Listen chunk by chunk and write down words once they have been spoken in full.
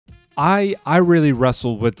I really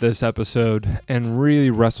wrestled with this episode and really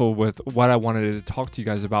wrestled with what I wanted to talk to you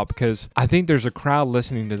guys about, because I think there's a crowd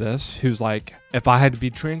listening to this who's like, if I had to be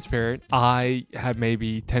transparent, I have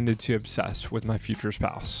maybe tended to obsess with my future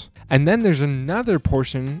spouse. And then there's another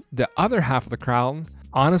portion, the other half of the crowd.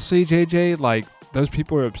 Honestly, JJ, like those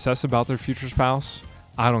people who are obsessed about their future spouse,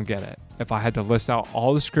 I don't get it. If I had to list out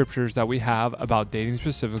all the scriptures that we have about dating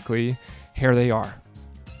specifically, here they are.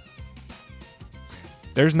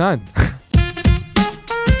 There's none.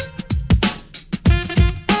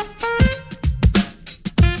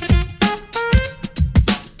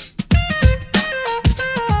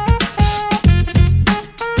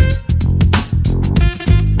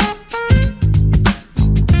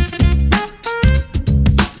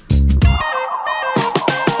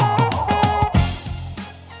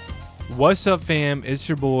 What's up, fam? It's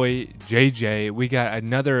your boy JJ. We got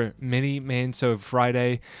another mini Man-sode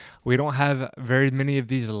Friday. We don't have very many of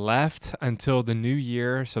these left until the new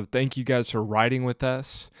year, so thank you guys for riding with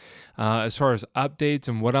us. As far as updates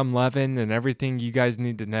and what I'm loving and everything you guys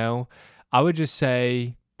need to know, I would just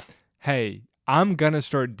say, hey, I'm going to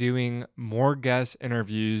start doing more guest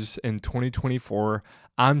interviews in 2024.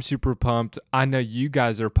 I'm super pumped. I know you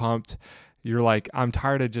guys are pumped. You're like, I'm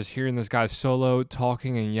tired of just hearing this guy solo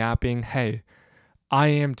talking and yapping. Hey, I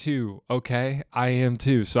am too, okay? I am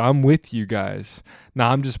too. So I'm with you guys.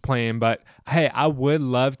 Now I'm just playing, but hey, I would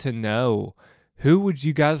love to know, who would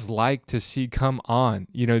you guys like to see come on?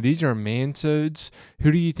 You know, these are man-sodes.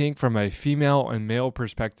 Who do you think from a female and male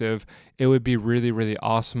perspective, it would be really, really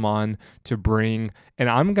awesome on to bring? And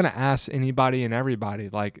I'm going to ask anybody and everybody.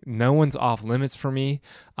 Like, no one's off limits for me.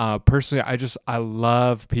 Personally, I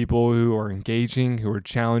love people who are engaging, who are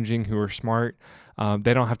challenging, who are smart.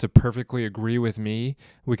 They don't have to perfectly agree with me.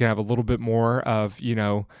 We can have a little bit more of,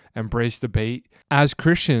 embrace debate. As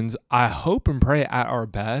Christians, I hope and pray at our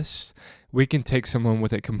best, we can take someone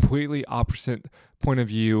with a completely opposite point of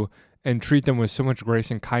view and treat them with so much grace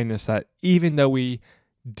and kindness that even though we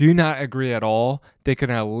do not agree at all, they can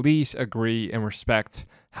at least agree and respect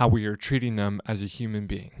how we are treating them as a human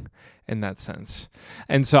being in that sense.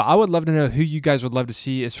 And so I would love to know who you guys would love to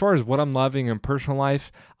see. As far as what I'm loving in personal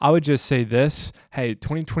life, I would just say this. Hey,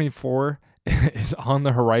 2024 is on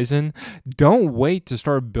the horizon. Don't wait to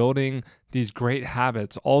start building these great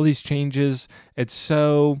habits. All these changes, it's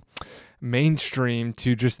so mainstream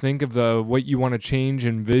to just think of what you want to change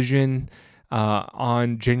and vision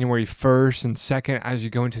on January 1st and 2nd as you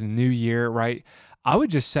go into the new year, right? I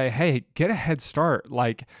would just say, hey, get a head start.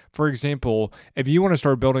 Like, for example, if you want to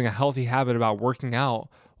start building a healthy habit about working out,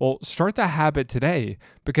 well, start that habit today,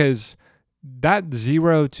 because that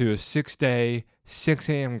 0 to a 6-day, 6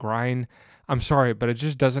 a.m. grind, I'm sorry, but it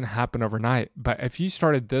just doesn't happen overnight. But if you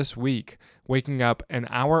started this week, waking up an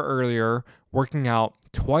hour earlier, working out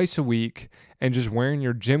twice a week, and just wearing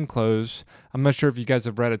your gym clothes, I'm not sure if you guys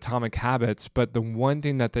have read Atomic Habits, but the one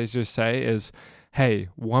thing that they just say is, hey,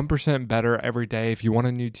 1% better every day. If you want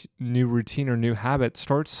a new routine or new habit,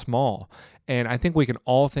 start small. And I think we can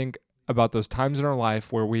all think about those times in our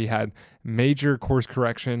life where we had major course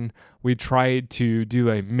correction. We tried to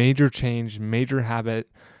do a major change, major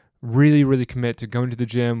habit, really, really commit to going to the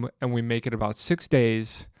gym, and we make it about 6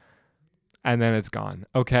 days, and then it's gone,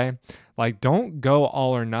 okay? Like, don't go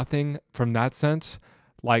all or nothing from that sense.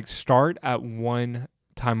 Like, start at 1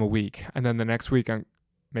 time a week, and then the next week,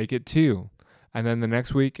 make it 2. And then the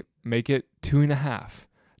next week, make it 2.5.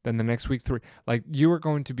 Then the next week, 3. Like, you are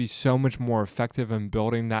going to be so much more effective in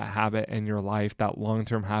building that habit in your life, that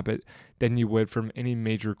long-term habit, than you would from any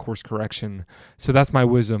major course correction. So that's my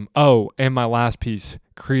wisdom. Oh, and my last piece,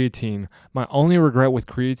 creatine. My only regret with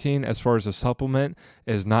creatine as far as a supplement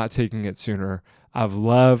is not taking it sooner. I've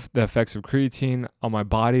loved the effects of creatine on my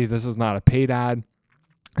body. This is not a paid ad.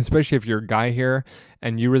 Especially if you're a guy here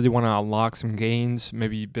and you really want to unlock some gains,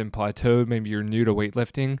 maybe you've been plateaued, maybe you're new to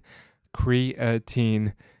weightlifting,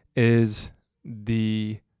 creatine is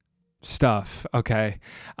the stuff, okay?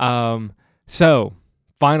 So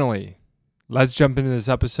finally, let's jump into this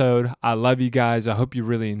episode. I love you guys. I hope you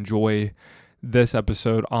really enjoy this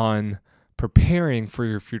episode on preparing for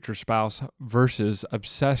your future spouse versus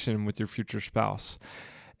obsession with your future spouse.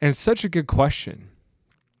 And it's such a good question.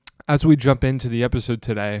 As we jump into the episode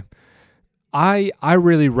today, I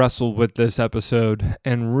really wrestled with this episode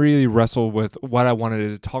and really wrestled with what I wanted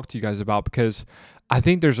to talk to you guys about, because I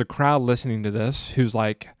think there's a crowd listening to this who's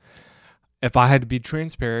like, if I had to be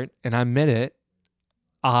transparent, and I admit it,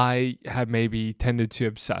 I have maybe tended to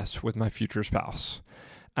obsess with my future spouse.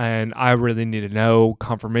 And I really need to know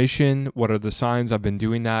confirmation. What are the signs I've been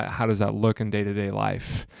doing that? How does that look in day-to-day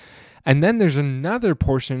life? And then there's another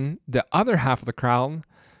portion, the other half of the crowd,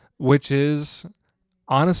 which is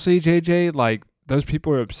honestly, JJ, like those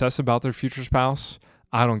people who are obsessed about their future spouse.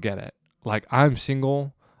 I don't get it. Like, I'm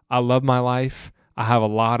single. I love my life. I have a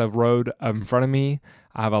lot of road in front of me.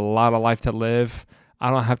 I have a lot of life to live. I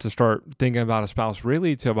don't have to start thinking about a spouse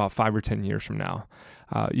really till about 5 or 10 years from now.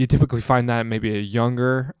 You typically find that maybe a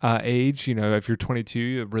younger age. If you're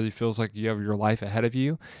 22, it really feels like you have your life ahead of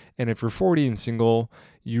you. And if you're 40 and single,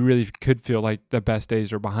 you really could feel like the best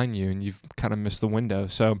days are behind you and you've kind of missed the window.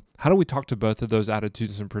 So how do we talk to both of those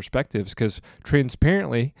attitudes and perspectives? Because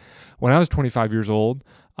transparently, when I was 25 years old,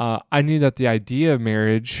 I knew that the idea of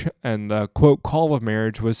marriage and the quote call of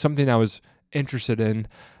marriage was something I was interested in,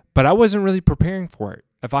 but I wasn't really preparing for it.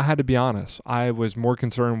 If I had to be honest, I was more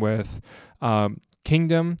concerned with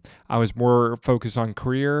kingdom. I was more focused on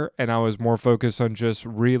career, and I was more focused on just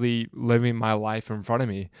really living my life in front of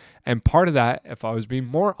me. And part of that, if I was being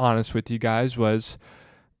more honest with you guys, was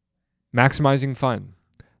maximizing fun.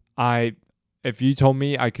 If you told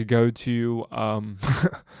me I could go to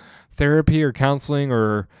therapy or counseling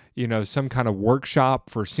or some kind of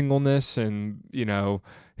workshop for singleness and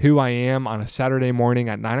who I am on a Saturday morning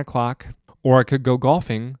at 9 o'clock, or I could go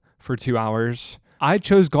golfing for 2 hours, I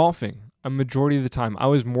chose golfing. A majority of the time, I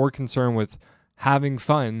was more concerned with having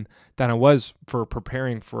fun than I was for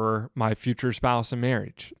preparing for my future spouse and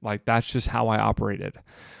marriage. Like, that's just how I operated.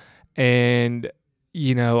 And,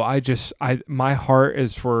 my heart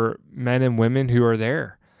is for men and women who are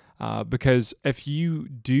there. Because if you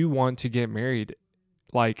do want to get married,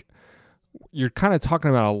 like, you're kind of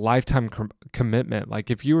talking about a lifetime commitment.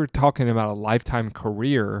 Like, if you were talking about a lifetime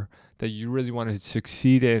career that you really want to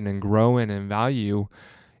succeed in and grow in and value,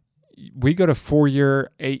 we go to 4-year,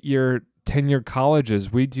 8-year, 10-year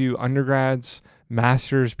colleges. We do undergrads,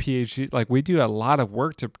 masters, PhD. Like, we do a lot of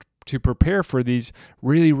work to prepare for these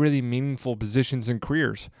really, really meaningful positions and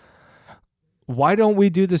careers. Why don't we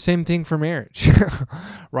do the same thing for marriage?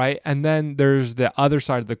 Right? And then there's the other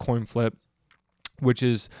side of the coin flip, which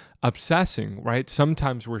is obsessing, right?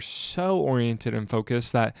 Sometimes we're so oriented and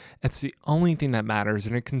focused that it's the only thing that matters,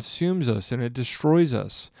 and it consumes us and it destroys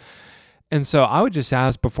us. And so I would just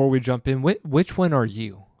ask before we jump in, which one are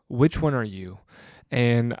you? Which one are you?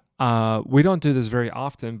 And we don't do this very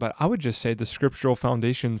often, but I would just say the scriptural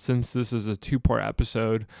foundation, since this is a 2-part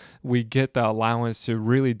episode, we get the allowance to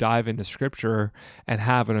really dive into scripture and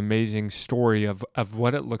have an amazing story of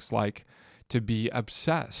what it looks like to be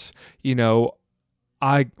obsessed.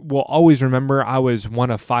 I will always remember I was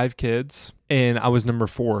one of 5 kids and I was number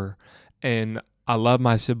 4. And I love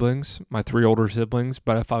my siblings, my 3 older siblings,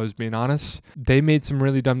 but if I was being honest, they made some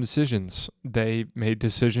really dumb decisions. They made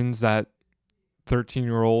decisions that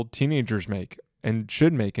 13-year-old teenagers make and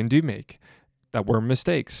should make and do make that were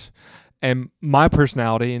mistakes. And my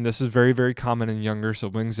personality, and this is very, very common in younger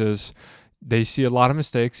siblings, is they see a lot of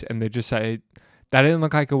mistakes and they just say, that didn't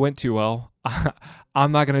look like it went too well.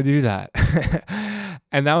 I'm not going to do that.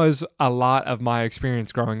 And that was a lot of my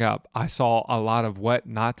experience growing up. I saw a lot of what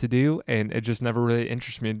not to do, and it just never really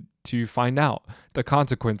interested me to find out the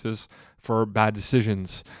consequences for bad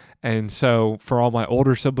decisions. And so for all my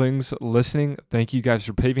older siblings listening, thank you guys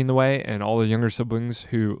for paving the way, and all the younger siblings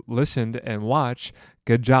who listened and watched,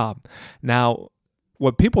 good job. Now,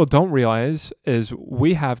 what people don't realize is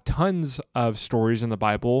we have tons of stories in the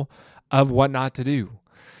Bible of what not to do.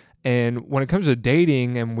 And when it comes to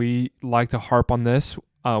dating, and we like to harp on this,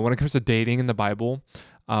 when it comes to dating in the Bible,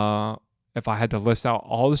 if I had to list out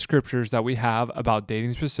all the scriptures that we have about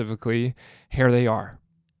dating specifically, here they are.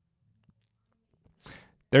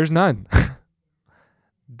 There's none.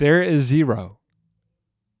 There is 0.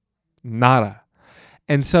 Nada.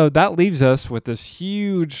 And so that leaves us with this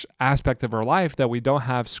huge aspect of our life that we don't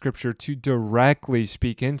have scripture to directly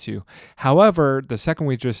speak into. However, the second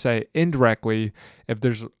we just say indirectly, if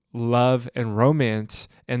there's love and romance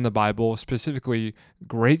in the Bible, specifically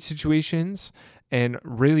great situations and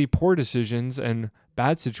really poor decisions and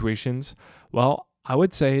bad situations, well, I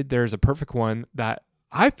would say there's a perfect one that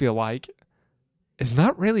I feel like is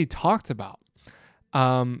not really talked about.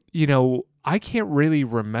 I can't really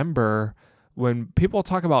remember when people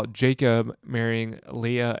talk about Jacob marrying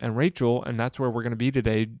Leah and Rachel, and that's where we're going to be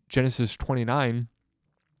today, Genesis 29.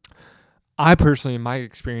 I personally, in my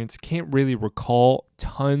experience, can't really recall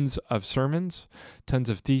tons of sermons, tons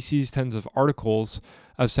of theses, tons of articles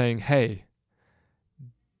of saying, hey,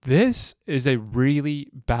 this is a really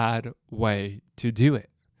bad way to do it.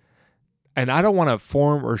 And I don't want to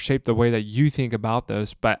form or shape the way that you think about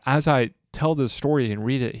this, but as I tell this story and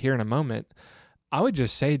read it here in a moment, I would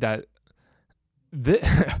just say that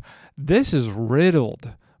this is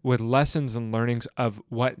riddled with lessons and learnings of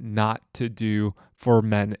what not to do for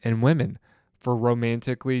men and women. for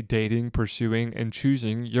romantically dating, pursuing, and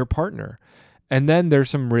choosing your partner. And then there's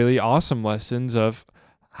some really awesome lessons of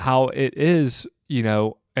how it is,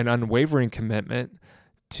 an unwavering commitment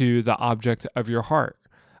to the object of your heart.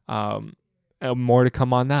 And more to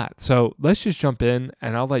come on that. So let's just jump in,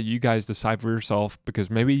 and I'll let you guys decide for yourself, because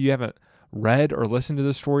maybe you haven't read or listened to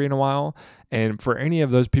this story in a while. And for any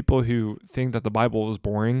of those people who think that the Bible is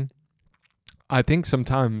boring, I think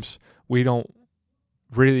sometimes we don't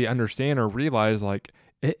really understand or realize like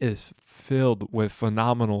it is filled with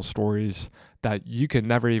phenomenal stories that you could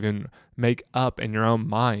never even make up in your own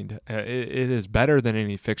mind. It is better than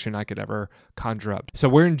any fiction I could ever conjure up. So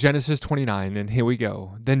we're in Genesis 29, and here we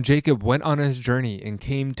go. Then Jacob went on his journey and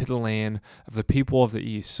came to the land of the people of the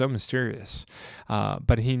east. So mysterious.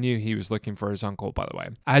 But he knew he was looking for his uncle, by the way.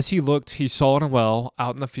 As he looked, he saw in a well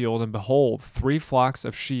out in the field, and behold, 3 flocks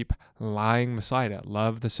of sheep lying beside it.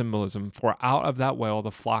 Love the symbolism. For out of that well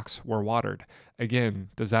the flocks were watered. Again,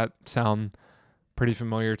 does that sound pretty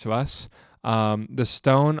familiar to us? The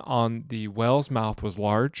stone on the well's mouth was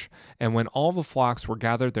large, and when all the flocks were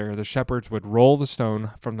gathered there, the shepherds would roll the stone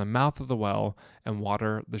from the mouth of the well and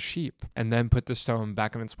water the sheep, and then put the stone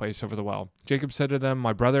back in its place over the well. Jacob said to them,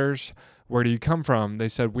 "My brothers, where do you come from?" They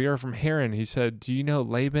said, "We are from Haran." He said, "Do you know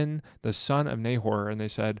Laban, the son of Nahor?" And they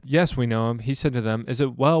said, "Yes, we know him." He said to them, "Is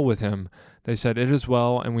it well with him?" They said, "It is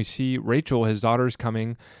well, and we see Rachel, his daughter, is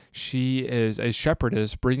coming. She is a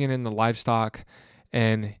shepherdess, bringing in the livestock."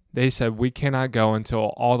 And they said, "We cannot go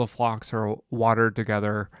until all the flocks are watered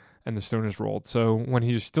together and the stone is rolled." So when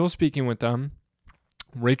he was still speaking with them,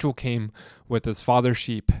 Rachel came with his father's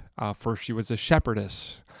sheep, for she was a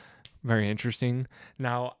shepherdess. Very interesting.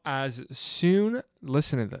 Listen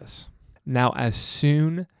to this. Now, as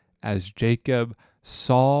soon as Jacob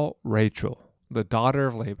saw Rachel, the daughter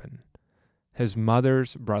of Laban, his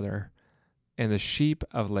mother's brother, and the sheep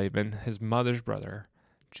of Laban, his mother's brother,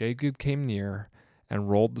 Jacob came near and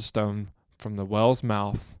rolled the stone from the well's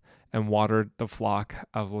mouth and watered the flock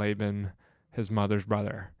of Laban, his mother's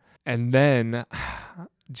brother. And then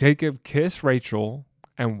Jacob kissed Rachel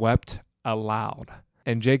and wept aloud.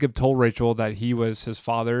 And Jacob told Rachel that he was his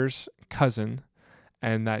father's cousin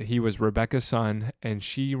and that he was Rebekah's son, and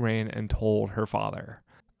she ran and told her father.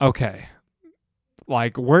 Okay,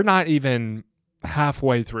 we're not even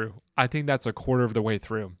halfway through. I think that's a quarter of the way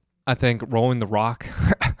through. I think rolling the rock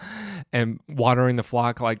and watering the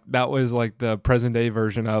flock, that was the present day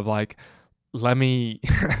version of let me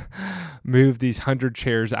move these 100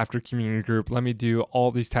 chairs after community group. Let me do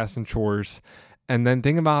all these tasks and chores. And then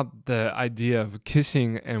think about the idea of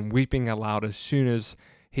kissing and weeping aloud as soon as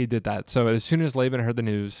he did that. So as soon as Laban heard the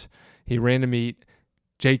news, he ran to meet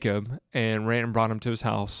Jacob and ran and brought him to his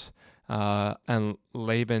house. And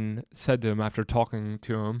Laban said to him after talking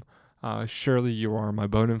to him, "Surely you are my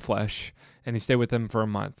bone and flesh." And he stayed with him for a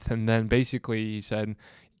month. And then basically he said,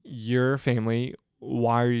 "Your family,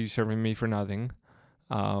 why are you serving me for nothing?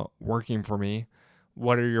 Working for me?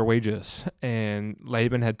 What are your wages?" And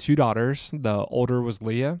Laban had 2 daughters. The older was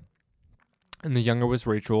Leah, and the younger was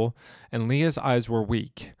Rachel. And Leah's eyes were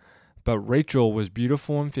weak, but Rachel was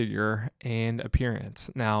beautiful in figure and appearance.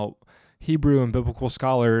 Now, Hebrew and biblical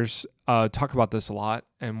scholars talk about this a lot.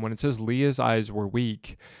 And when it says Leah's eyes were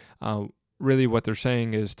weak, really what they're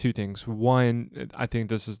saying is 2 things. One, I think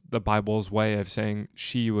this is the Bible's way of saying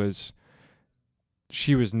she was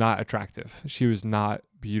not attractive. She was not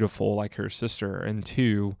beautiful like her sister. And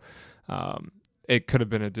 2, it could have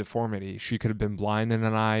been a deformity. She could have been blind in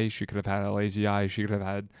an eye. She could have had a lazy eye. She could have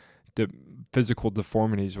had physical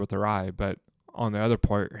deformities with her eye. But on the other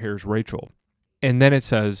part, here's Rachel. And then it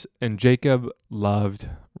says, "And Jacob loved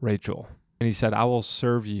Rachel. And he said, I will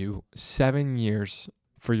serve you 7 years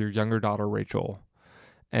for your younger daughter, Rachel."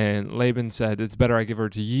 And Laban said, "It's better I give her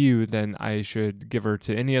to you than I should give her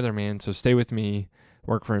to any other man. So stay with me,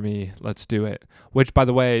 work for me, let's do it." Which, by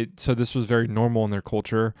the way, so this was very normal in their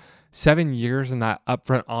culture. 7 years in that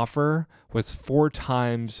upfront offer was 4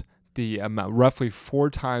 times the amount, roughly 4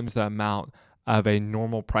 times the amount of a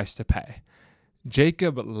normal price to pay.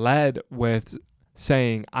 Jacob led with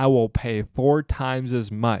saying, "I will pay 4 times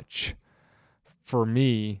as much for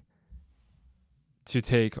me to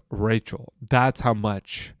take Rachel." That's how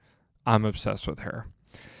much I'm obsessed with her.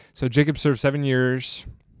 So Jacob served 7 years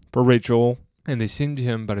for Rachel, and they seemed to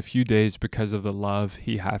him but a few days because of the love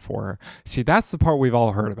he had for her. See, that's the part we've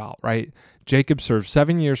all heard about, right? Jacob served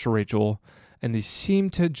 7 years for Rachel, and they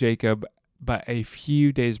seemed to Jacob but a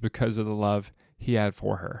few days because of the love he had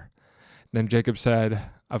for her. Then Jacob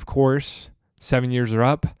said, "Of course, 7 years are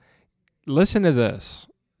up. Listen to this.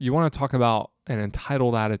 You want to talk about an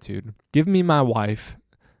entitled attitude. Give me my wife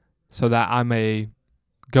so that I may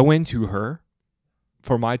go into her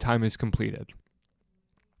for my time is completed.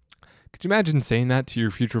 Could you imagine saying that to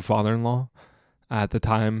your future father-in-law at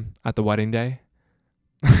the wedding day?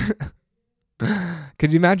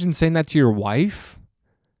 Could you imagine saying that to your wife?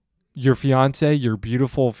 Your fiance, your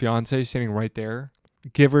beautiful fiance sitting right there?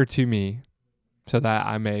 Give her to me so that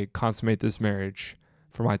I may consummate this marriage,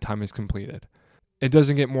 for my time is completed. It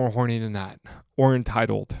doesn't get more horny than that, or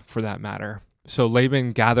entitled for that matter. So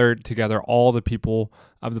Laban gathered together all the people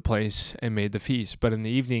of the place and made the feast. But in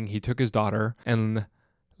the evening he took his daughter and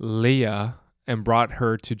Leah and brought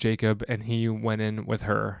her to Jacob, and he went in with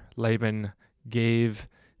her. Laban gave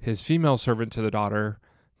his female servant to the daughter,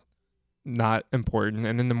 not important.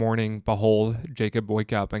 And in the morning, behold, Jacob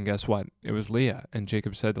woke up, and guess what? It was Leah. And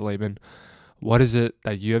Jacob said to Laban, what is it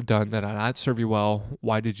that you have done that I not serve you well?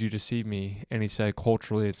 Why did you deceive me? And he said,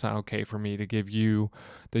 culturally, it's not okay for me to give you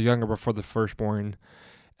the younger before the firstborn.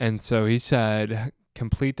 And so he said,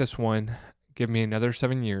 complete this one, give me another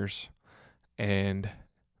 7 years, and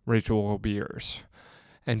Rachel will be yours.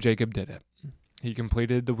 And Jacob did it. He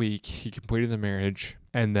completed the week, he completed the marriage,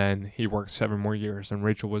 and then he worked 7 more years, and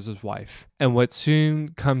Rachel was his wife. And what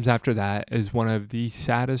soon comes after that is one of the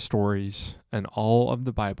saddest stories in all of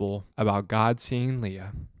the Bible about God seeing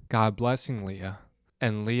Leah, God blessing Leah,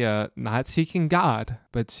 and Leah not seeking God,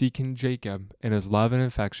 but seeking Jacob in his love and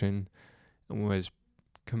affection, and was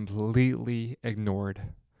completely ignored,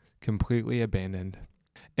 completely abandoned,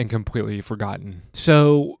 and completely forgotten.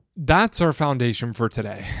 So that's our foundation for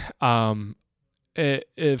today.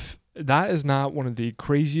 If that is not one of the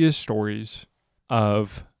craziest stories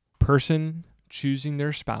of person choosing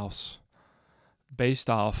their spouse based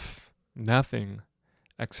off nothing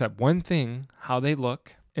except one thing, how they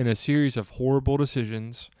look, in a series of horrible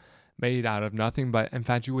decisions made out of nothing but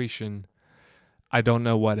infatuation, I don't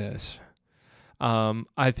know what is.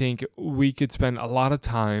 I think we could spend a lot of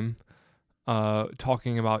time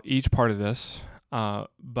talking about each part of this,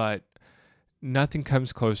 but nothing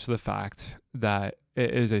comes close to the fact that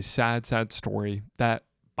it is a sad, sad story that,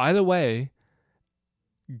 by the way,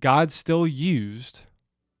 God still used.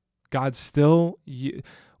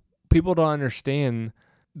 People don't understand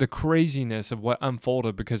the craziness of what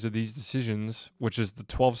unfolded because of these decisions, which is the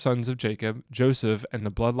 12 sons of Jacob, Joseph, and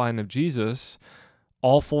the bloodline of Jesus,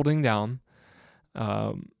 all folding down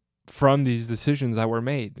from these decisions that were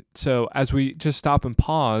made. So as we just stop and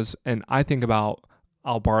pause, and I think about,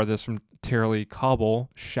 I'll borrow this from Terry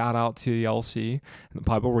Cobble, shout out to the LC and the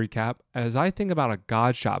Bible recap. As I think about a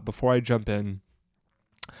God shot before I jump in,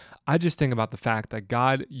 I just think about the fact that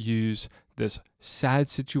God used this sad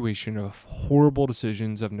situation of horrible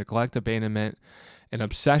decisions of neglect, abandonment, and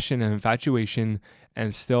obsession and infatuation,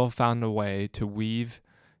 and still found a way to weave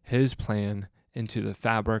his plan into the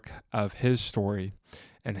fabric of his story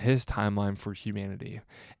and his timeline for humanity.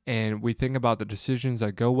 And we think about the decisions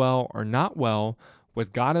that go well or not well,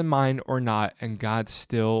 with God in mind or not, and God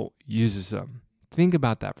still uses them. Think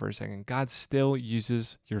about that for a second. God still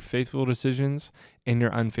uses your faithful decisions and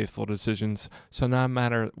your unfaithful decisions. So no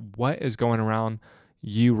matter what is going around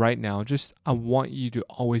you right now, I want you to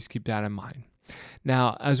always keep that in mind.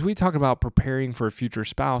 Now, as we talk about preparing for a future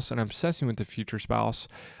spouse and obsessing with the future spouse,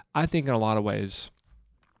 I think in a lot of ways,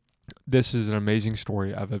 this is an amazing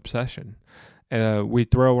story of obsession. We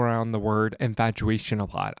throw around the word infatuation a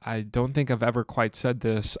lot. I don't think I've ever quite said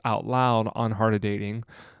this out loud on Heart of Dating,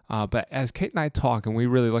 but as Kate and I talk and we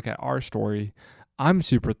really look at our story, I'm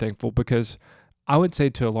super thankful because I would say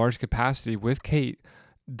to a large capacity with Kate,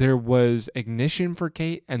 there was ignition for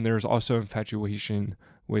Kate and there's also infatuation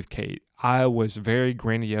with Kate. I was very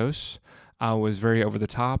grandiose. I was very over the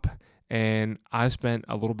top, and I spent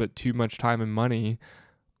a little bit too much time and money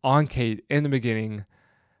on Kate in the beginning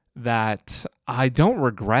that I don't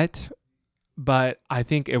regret, but I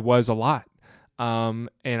think it was a lot. And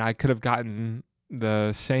I could have gotten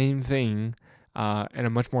the same thing in a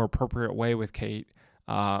much more appropriate way with Kate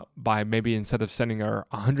by maybe instead of sending her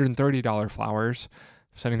 $130 flowers,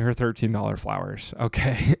 sending her $13 flowers.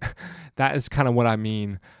 Okay, that is kind of what I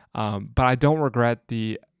mean. But I don't regret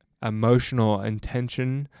the emotional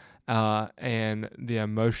intention and the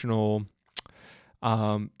emotional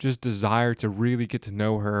just desire to really get to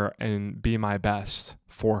know her and be my best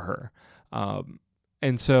for her.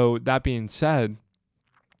 And so that being said,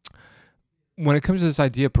 when it comes to this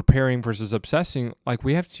idea of preparing versus obsessing, like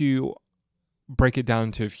we have to break it down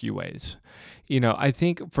into a few ways. I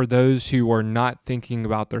think for those who are not thinking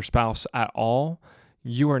about their spouse at all,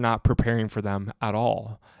 you are not preparing for them at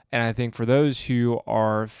all. And I think for those who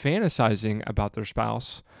are fantasizing about their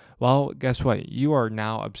spouse, well, guess what? You are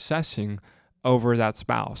now obsessing over that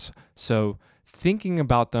spouse. So thinking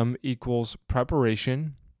about them equals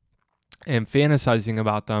preparation, And fantasizing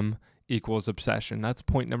about them equals obsession. That's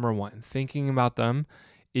point number one. Thinking about them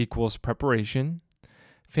equals preparation.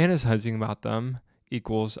 Fantasizing about them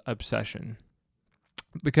equals obsession.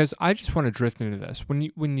 Because I just want to drift into this.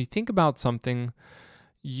 When you think about something,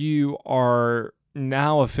 you are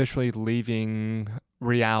now officially leaving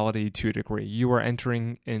reality to a degree. You are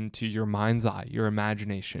entering into your mind's eye, your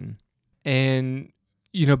imagination. And,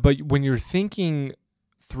 but when you're thinking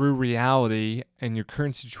through reality and your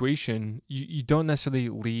current situation, you don't necessarily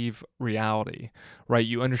leave reality, right?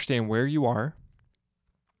 You understand where you are.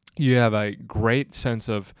 You have a great sense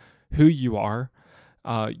of who you are.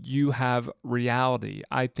 You have reality.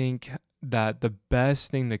 I think that the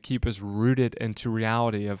best thing to keep us rooted into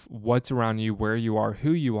reality of what's around you, where you are,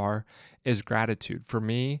 who you are, is gratitude. For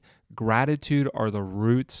me, gratitude are the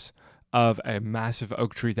roots of a massive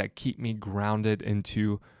oak tree that keep me grounded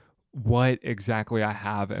into what exactly I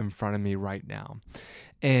have in front of me right now.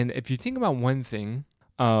 And if you think about one thing,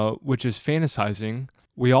 which is fantasizing,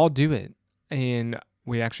 we all do it, and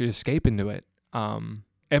we actually escape into it.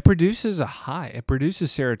 It produces a high. It produces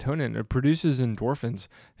serotonin. It produces endorphins.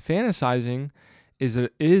 Fantasizing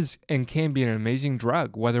is and can be an amazing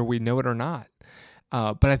drug, whether we know it or not.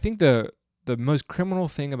 But I think the most criminal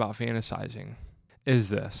thing about fantasizing is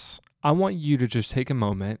this. I want you to just take a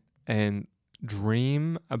moment and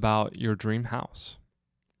dream about your dream house.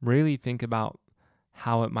 Really think about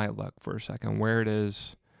how it might look for a second, where it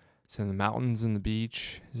is. Is it in the mountains and the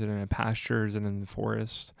beach? Is it in a pasture? Is it in the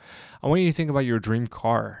forest? I want you to think about your dream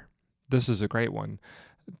car. This is a great one.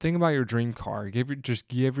 Think about your dream car. Just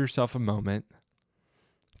give yourself a moment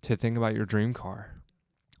to think about your dream car.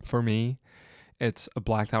 For me, it's a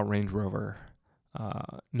blacked out Range Rover.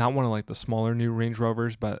 Not one of like the smaller new Range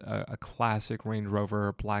Rovers, but a classic Range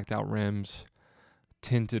Rover, blacked out rims,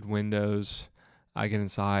 tinted windows. I get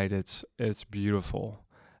inside, it's beautiful.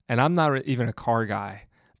 And I'm not even a car guy,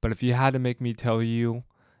 but if you had to make me tell you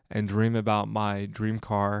and dream about my dream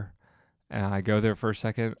car, and I go there for a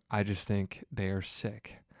second, I just think they are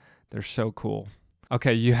sick. They're so cool.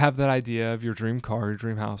 Okay, you have that idea of your dream car, your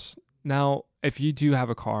dream house. Now, if you do have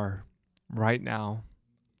a car right now,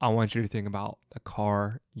 I want you to think about the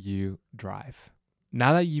car you drive.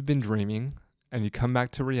 Now that you've been dreaming and you come back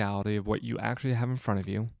to reality of what you actually have in front of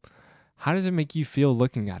you, how does it make you feel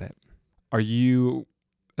looking at it? Are you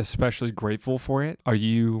especially grateful for it? Are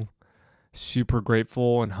you super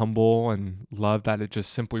grateful and humble and love that it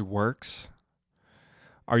just simply works?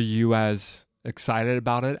 Are you as excited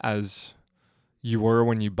about it as you were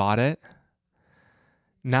when you bought it?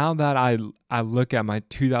 Now that I look at my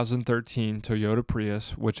 2013 Toyota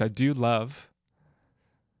Prius, which I do love,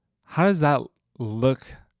 how does that look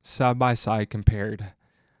side by side compared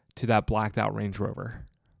to that blacked out Range Rover?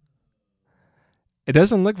 It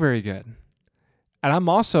doesn't look very good. And I'm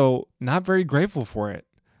also not very grateful for it.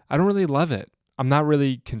 I don't really love it. I'm not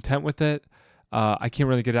really content with it. I can't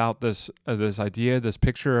really get out this idea, this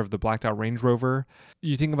picture of the blacked out Range Rover.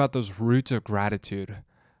 You think about those roots of gratitude.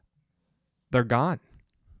 They're gone.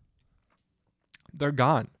 They're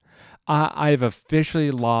gone. I've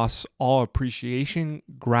officially lost all appreciation,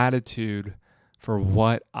 gratitude for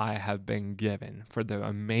what I have been given, for the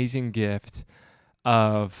amazing gift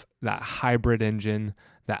of that hybrid engine,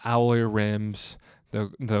 the alloy rims,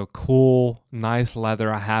 the cool, nice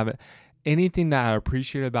leather I have. Anything that I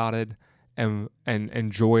appreciate about it and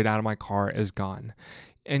enjoyed out of my car is gone.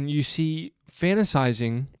 And you see,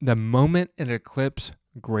 fantasizing, the moment it eclipses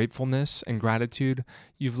gratefulness and gratitude,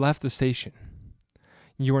 you've left the station.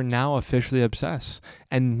 You are now officially obsessed,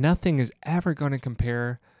 and nothing is ever going to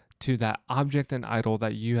compare to that object and idol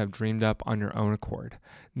that you have dreamed up on your own accord.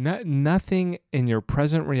 Nothing in your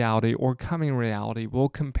present reality or coming reality will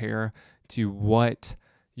compare to what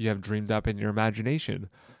you have dreamed up in your imagination.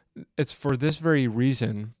 It's for this very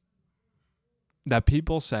reason that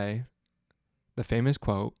people say, the famous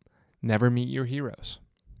quote, never meet your heroes.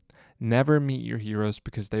 Never meet your heroes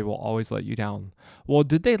because they will always let you down. Well,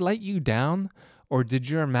 did they let you down? Or did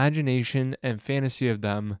your imagination and fantasy of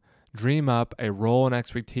them dream up a role and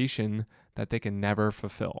expectation that they can never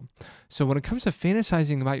fulfill? So when it comes to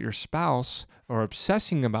fantasizing about your spouse or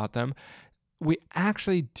obsessing about them, we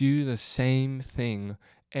actually do the same thing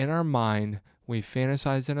in our mind. We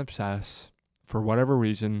fantasize and obsess for whatever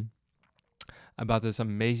reason about this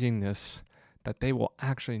amazingness that they will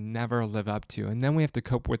actually never live up to. And then we have to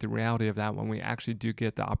cope with the reality of that when we actually do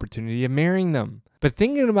get the opportunity of marrying them. But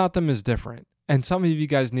thinking about them is different. And some of you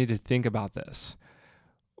guys need to think about this.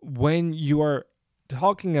 When you are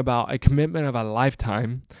talking about a commitment of a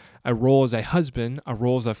lifetime, a role as a husband, a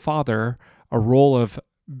role as a father, a role of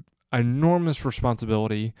enormous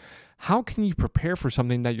responsibility, how can you prepare for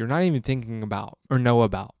something that you're not even thinking about or know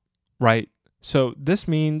about, right? So this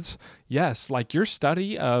means, yes, like your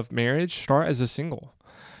study of marriage start as a single.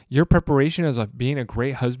 Your preparation as being a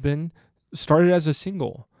great husband started as a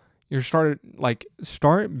single.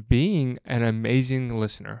 Start being an amazing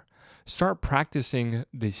listener. Start practicing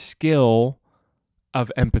the skill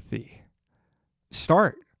of empathy.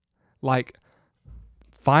 Start like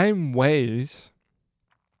find ways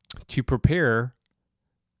to prepare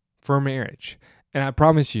for marriage. And I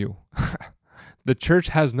promise you, the church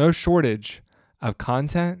has no shortage of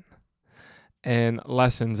content and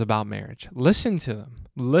lessons about marriage. Listen to them.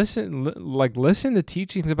 Listen to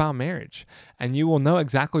teachings about marriage, and you will know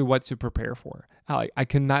exactly what to prepare for. I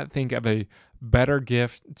cannot think of a better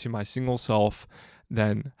gift to my single self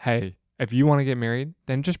than, hey, if you want to get married,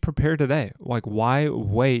 then just prepare today. Like, why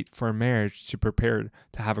wait for marriage to prepare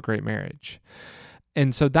to have a great marriage?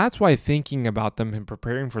 And so that's why thinking about them and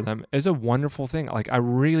preparing for them is a wonderful thing. Like, I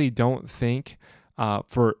really don't think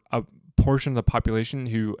for a portion of the population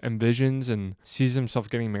who envisions and sees himself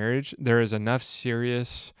getting married, there is enough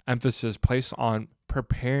serious emphasis placed on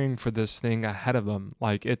preparing for this thing ahead of them.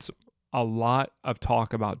 Like, it's a lot of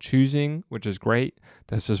talk about choosing, which is great.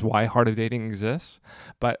 This is why Heart of Dating exists.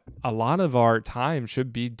 But a lot of our time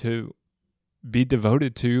should be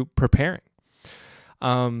devoted to preparing.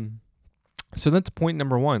 So that's point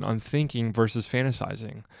number one on thinking versus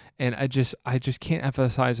fantasizing. And I just can't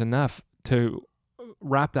emphasize enough to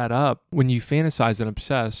wrap that up. When you fantasize and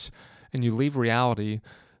obsess and you leave reality,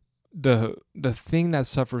 the thing that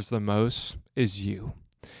suffers the most is you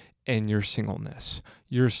and your singleness.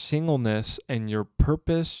 Your singleness and your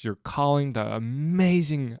purpose, your calling, the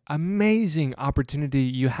amazing, amazing opportunity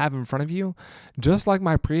you have in front of you. Just like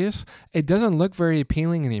my Prius, it doesn't look very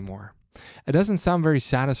appealing anymore. It doesn't sound very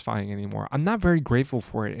satisfying anymore. I'm not very grateful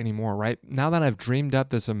for it anymore, right? Now that I've dreamed up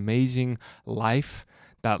this amazing life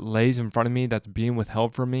that lays in front of me, that's being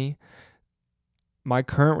withheld from me, my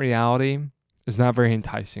current reality is not very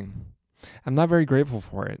enticing. I'm not very grateful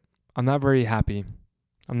for it. I'm not very happy.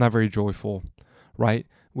 I'm not very joyful, right?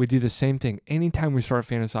 We do the same thing. Anytime we start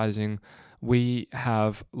fantasizing, we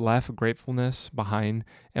have left gratefulness behind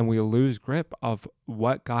and we lose grip of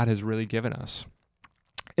what God has really given us.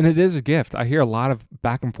 And it is a gift. I hear a lot of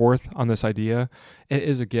back and forth on this idea. It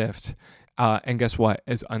is a gift. And guess what?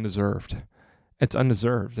 It's undeserved. It's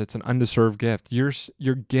undeserved. It's an undeserved gift.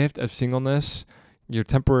 Your gift of singleness, your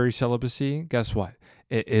temporary celibacy, guess what?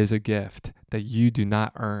 It is a gift that you do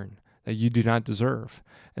not earn, that you do not deserve.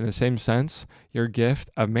 In the same sense, your gift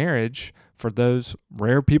of marriage, for those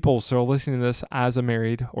rare people still listening to this as a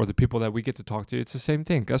married, or the people that we get to talk to, it's the same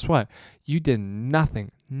thing. Guess what? You did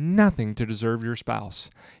nothing to deserve your spouse.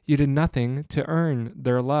 You did nothing to earn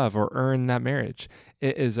their love or earn that marriage.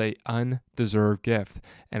 It is an undeserved gift.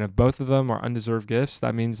 And if both of them are undeserved gifts,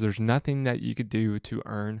 that means there's nothing that you could do to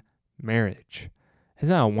earn marriage. Isn't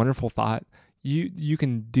that a wonderful thought? You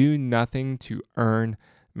can do nothing to earn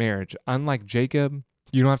marriage. Unlike Jacob,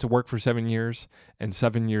 you don't have to work for 7 years and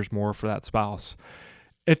 7 years more for that spouse.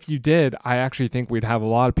 If you did, I actually think we'd have a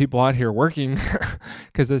lot of people out here working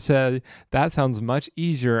because it said that sounds much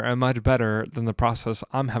easier and much better than the process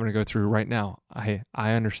I'm having to go through right now. I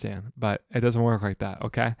understand, but it doesn't work like that,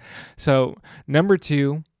 okay? So number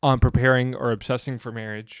 2 on preparing or obsessing for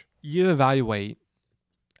marriage, you evaluate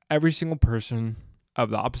every single person of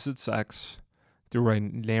the opposite sex through a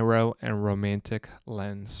narrow and romantic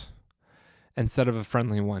lens instead of a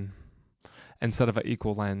friendly one, instead of an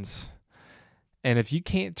equal lens. And if you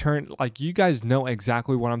can't turn, like, you guys know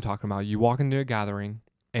exactly what I'm talking about. You walk into a gathering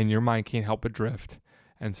and your mind can't help but drift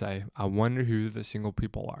and say, I wonder who the single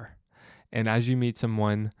people are. And as you meet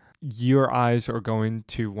someone, your eyes are going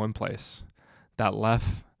to one place, that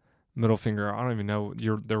left middle finger. I don't even know,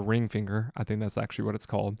 their ring finger. I think that's actually what it's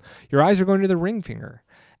called. Your eyes are going to the ring finger.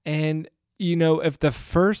 And, you know, if the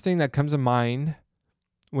first thing that comes to mind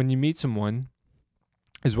when you meet someone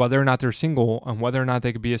is whether or not they're single and whether or not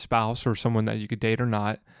they could be a spouse or someone that you could date or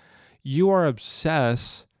not, you are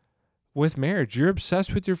obsessed with marriage. You're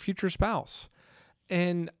obsessed with your future spouse.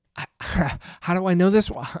 And how do I know this?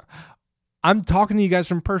 I'm talking to you guys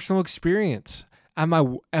from personal experience. At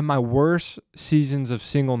my worst seasons of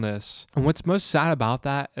singleness, and what's most sad about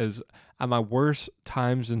that is at my worst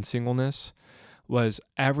times in singleness was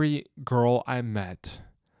every girl I met,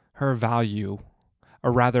 her value,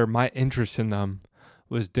 or rather my interest in them,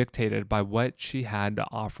 was dictated by what she had to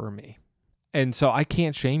offer me. And so I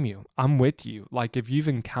can't shame you. I'm with you. Like, if you've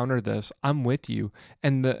encountered this, I'm with you.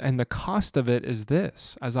 And the cost of it is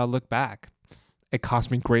this. As I look back, it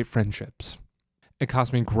cost me great friendships. It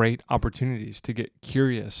cost me great opportunities to get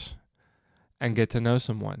curious and get to know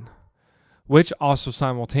someone. which also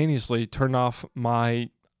simultaneously turned off my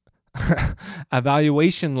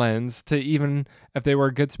evaluation lens to even if they were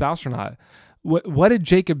a good spouse or not. What did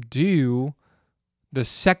Jacob do the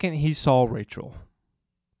second he saw Rachel,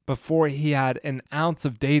 before he had an ounce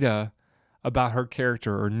of data about her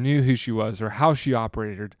character or knew who she was or how she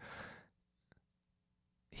operated?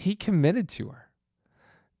 He committed to her.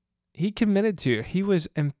 He was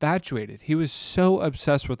infatuated. He was so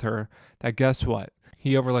obsessed with her that guess what?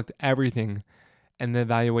 He overlooked everything in the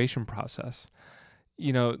evaluation process.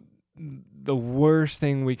 The worst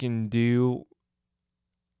thing we can do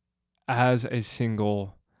as a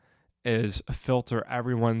single is filter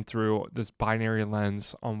everyone through this binary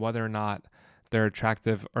lens on whether or not they're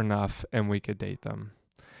attractive enough and we could date them.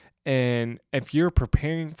 And if you're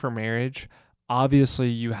preparing for marriage, obviously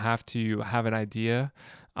you have to have an idea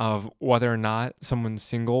of whether or not someone's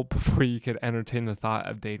single before you could entertain the thought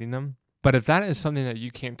of dating them. But if that is something that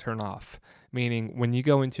you can't turn off, meaning when you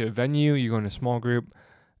go into a venue, you go in a small group,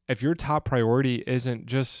 if your top priority isn't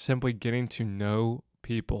just simply getting to know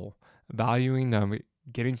people, valuing them,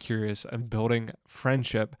 getting curious, and building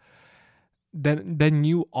friendship, then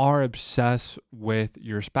you are obsessed with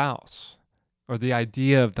your spouse or the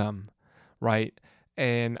idea of them, right?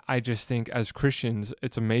 And I just think as Christians,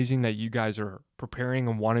 it's amazing that you guys are preparing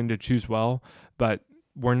and wanting to choose well, but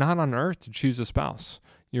we're not on earth to choose a spouse.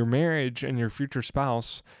 Your marriage and your future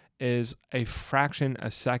spouse is a fraction, a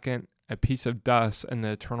second, a piece of dust in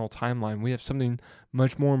the eternal timeline. We have something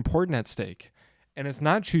much more important at stake. And it's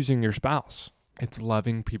not choosing your spouse. It's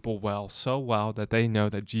loving people well, so well that they know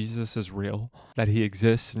that Jesus is real, that he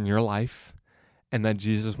exists in your life, and that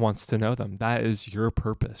Jesus wants to know them. That is your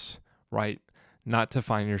purpose, right? Not to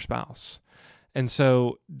find your spouse. And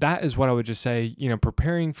so that is what I would just say,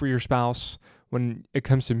 preparing for your spouse when it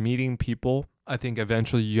comes to meeting people. I think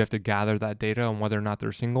eventually you have to gather that data on whether or not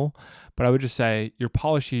they're single. But I would just say your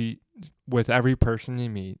policy with every person you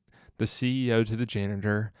meet, the CEO to the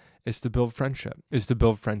janitor, is to build friendship,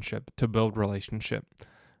 to build relationship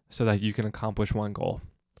so that you can accomplish one goal,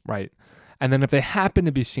 right? And then if they happen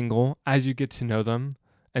to be single, as you get to know them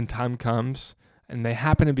and time comes and they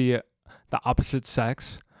happen to be the opposite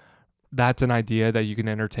sex, that's an idea that you can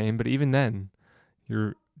entertain. But even then,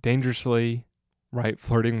 you're dangerously, right,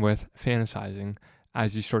 flirting with fantasizing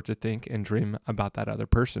as you start to think and dream about that other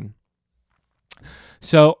person.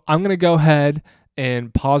 So I'm going to go ahead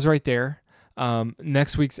and pause right there.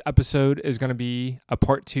 Next week's episode is going to be a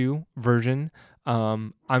part 2 version.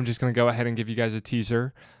 I'm just going to go ahead and give you guys a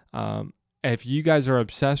teaser. If you guys are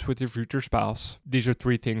obsessed with your future spouse, these are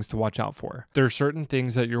 3 things to watch out for. There are certain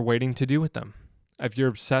things that you're waiting to do with them. If you're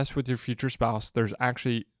obsessed with your future spouse, there's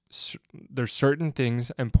certain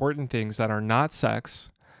things, important things that are not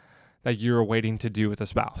sex that you're waiting to do with a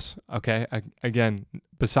spouse. Okay. Again,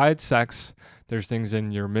 besides sex, there's things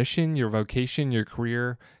in your mission, your vocation, your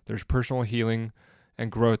career. There's personal healing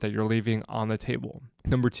and growth that you're leaving on the table.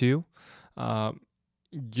 Number 2,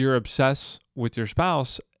 you're obsessed with your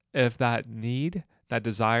spouse if that need, that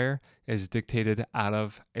desire is dictated out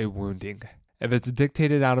of a wounding. If it's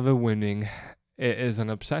dictated out of a wounding, it is an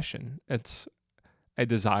obsession. It's a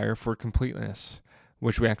desire for completeness,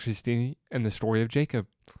 which we actually see in the story of Jacob,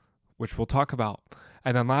 which we'll talk about.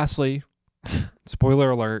 And then lastly, spoiler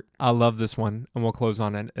alert, I love this one, and we'll close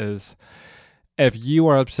on it, is if you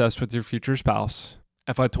are obsessed with your future spouse,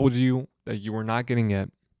 if I told you that you were not getting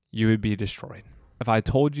it, you would be destroyed. If I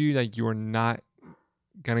told you that you were not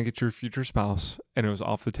going to get your future spouse and it was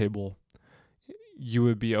off the table, you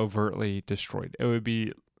would be overtly destroyed. It would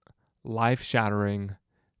be life-shattering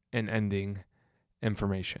and ending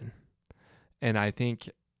information. And I think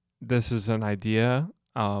this is an idea.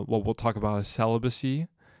 What we'll talk about is celibacy,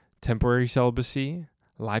 temporary celibacy,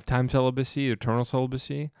 lifetime celibacy, eternal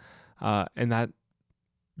celibacy, and that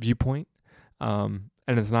viewpoint. And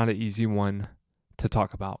it's not an easy one to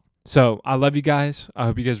talk about. So I love you guys. I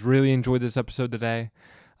hope you guys really enjoyed this episode today.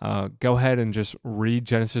 Go ahead and just read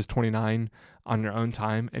Genesis 29 on your own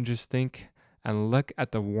time and just think and look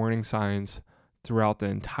at the warning signs throughout the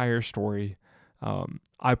entire story.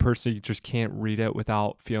 I personally just can't read it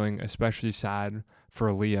without feeling especially sad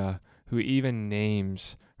for Leah, who even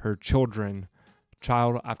names her children,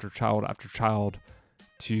 child after child after child,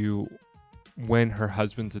 to win her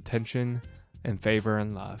husband's attention and favor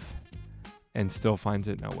and love, and still finds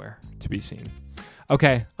it nowhere to be seen.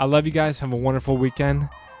 Okay, I love you guys. Have a wonderful weekend,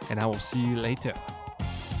 and I will see you later.